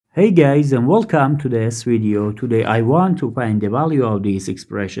Hey guys, and welcome to this video. Today I want to find the value of this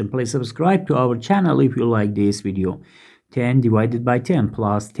expression. Please subscribe to our channel if you like this video. 10 divided by 10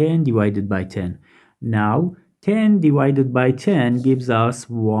 plus 10 divided by 10. Now 10 divided by 10 gives us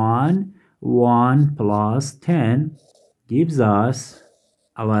 1. 1 plus 10 gives us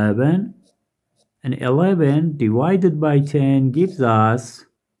 11. And 11 divided by 10 gives us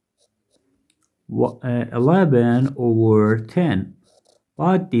 11 over 10.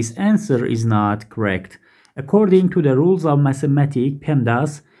 But this answer is not correct. According to the rules of mathematics,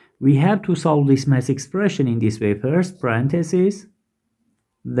 PEMDAS, we have to solve this math expression in this way. First, parentheses,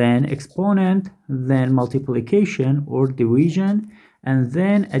 then exponent, then multiplication or division, and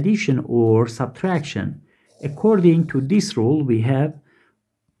then addition or subtraction. According to this rule, we have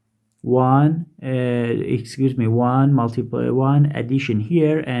one addition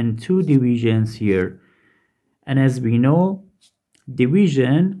here and 2 divisions here. And as we know,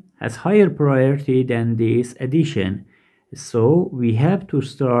 division has higher priority than this addition, so we have to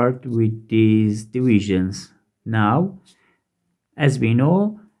start with these divisions. Now, as we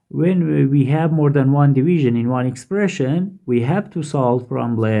know, when we have more than one division in one expression, we have to solve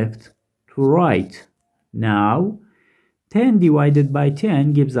from left to right. Now 10 divided by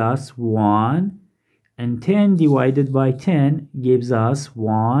 10 gives us 1, and 10 divided by 10 gives us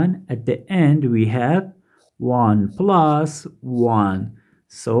 1. At the end we have 1 plus 1.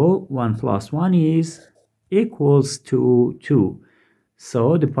 So 1 plus 1 is equals to 2.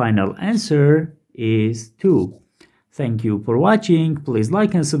 So the final answer is 2. Thank you for watching. Please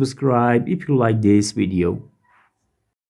like and subscribe if you like this video.